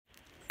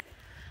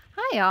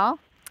Hi y'all,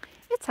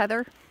 it's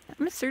Heather.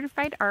 I'm a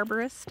certified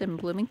arborist in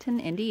Bloomington,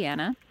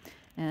 Indiana,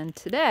 and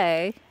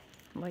today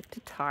I'd like to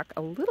talk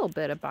a little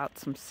bit about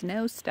some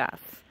snow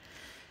stuff.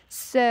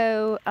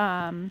 So,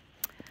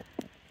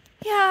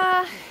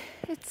 yeah,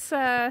 it's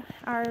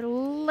our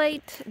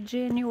late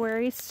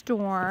January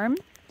storm,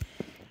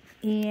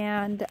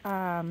 and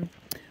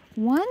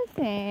one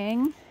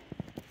thing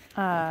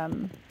I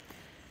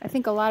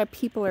think a lot of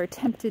people are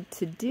tempted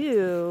to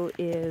do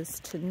is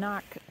to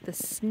knock the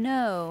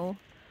snow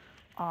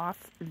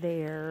off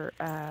their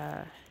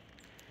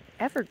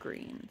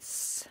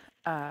evergreens,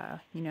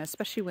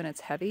 especially when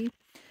it's heavy.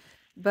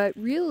 But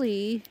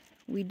really,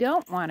 we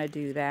don't want to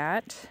do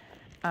that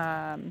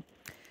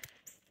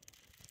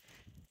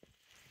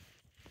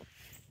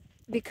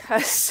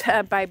because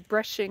by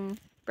brushing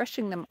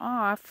them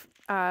off,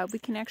 we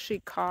can actually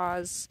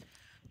cause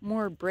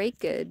more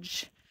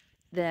breakage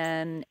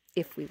than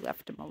if we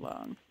left them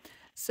alone.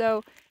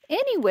 So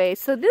anyway,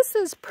 so this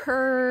is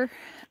per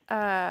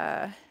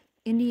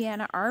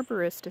Indiana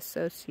Arborist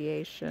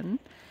Association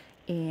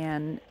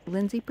and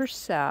Lindsay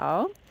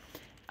Purcell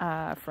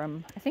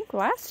from, I think,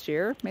 last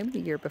year, maybe the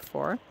year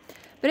before.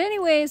 But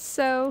anyways,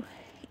 so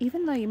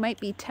even though you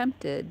might be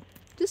tempted,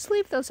 just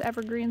leave those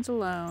evergreens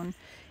alone,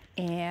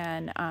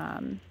 and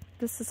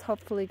this is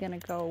hopefully going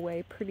to go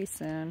away pretty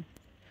soon.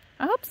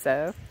 I hope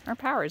so. Our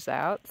power's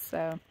out,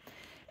 so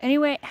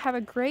anyway, have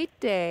a great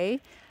day.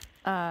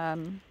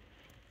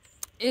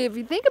 If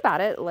you think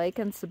about it, like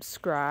and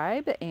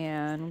subscribe,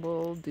 and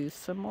we'll do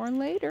some more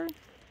later.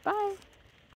 Bye.